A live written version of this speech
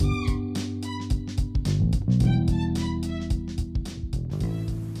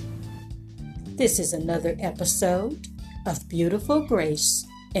This is another episode of Beautiful Grace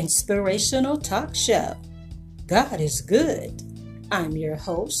Inspirational Talk Show. God is good. I'm your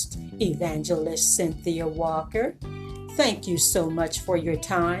host, Evangelist Cynthia Walker. Thank you so much for your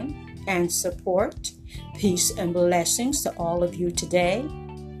time and support. Peace and blessings to all of you today.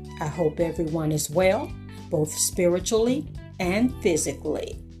 I hope everyone is well, both spiritually and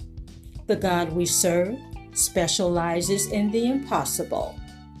physically. The God we serve specializes in the impossible.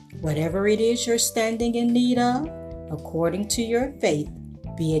 Whatever it is you're standing in need of, according to your faith,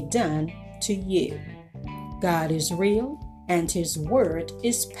 be it done to you. God is real and His word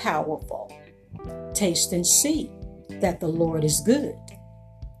is powerful. Taste and see that the Lord is good.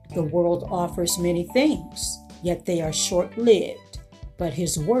 The world offers many things, yet they are short-lived, but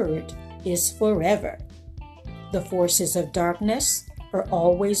His word is forever. The forces of darkness are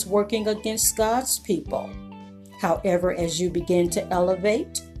always working against God's people. However, as you begin to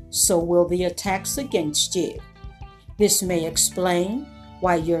elevate, so will the attacks against you. This may explain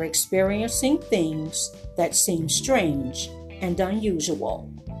why you're experiencing things that seem strange and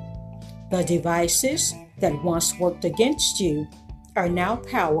unusual. The devices that once worked against you are now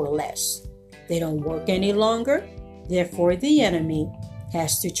powerless. They don't work any longer, therefore the enemy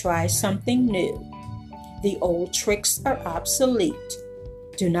has to try something new. The old tricks are obsolete.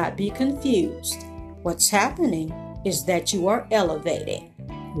 Do not be confused. What's happening is that you are elevating,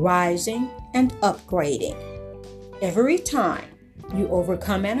 rising, and upgrading. Every time you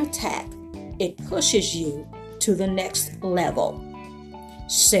overcome an attack, it pushes you to the next level.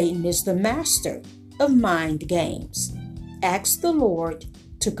 Satan is the master of mind games. Ask the Lord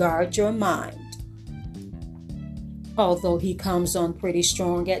to guard your mind. Although he comes on pretty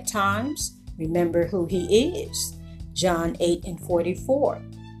strong at times, remember who he is. John 8:44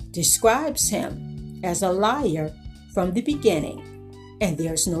 describes him as a liar from the beginning, and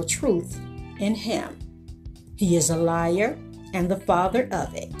there's no truth in him. He is a liar and the father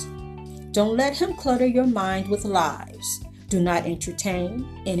of it. Don't let him clutter your mind with lies. Do not entertain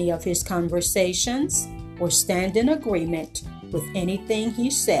any of his conversations or stand in agreement with anything he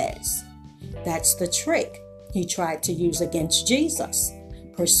says. That's the trick he tried to use against Jesus,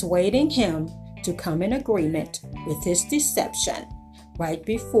 persuading him to come in agreement with his deception right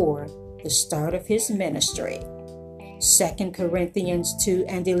before the start of his ministry. 2 Corinthians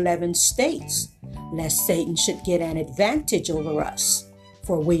 2:11 states, lest Satan should get an advantage over us,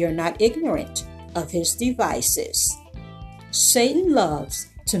 for we are not ignorant of his devices. Satan loves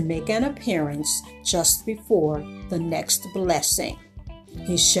to make an appearance just before the next blessing.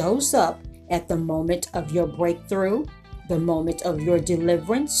 He shows up at the moment of your breakthrough, the moment of your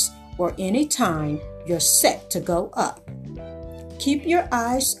deliverance, or any time you're set to go up. Keep your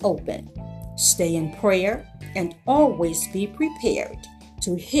eyes open. Stay in prayer and always be prepared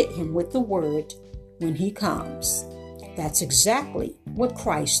to hit him with the word when he comes. That's exactly what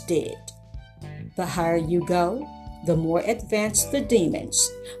Christ did. The higher you go, the more advanced the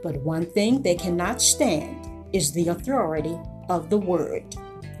demons. But one thing they cannot stand is the authority of the word.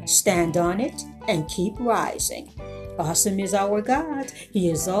 Stand on it and keep rising. Awesome is our God. He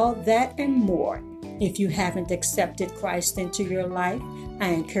is all that and more. If you haven't accepted Christ into your life, I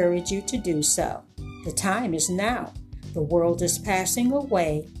encourage you to do so. The time is now. The world is passing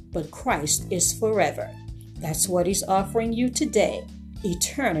away, but Christ is forever. That's what He's offering you today,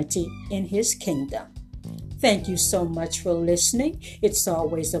 eternity in His kingdom. Thank you so much for listening. It's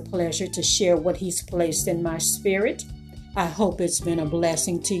always a pleasure to share what He's placed in my spirit. I hope it's been a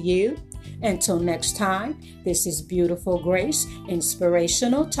blessing to you. Until next time, this is Beautiful Grace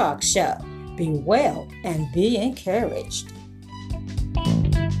Inspirational Talk Show. Be well and be encouraged.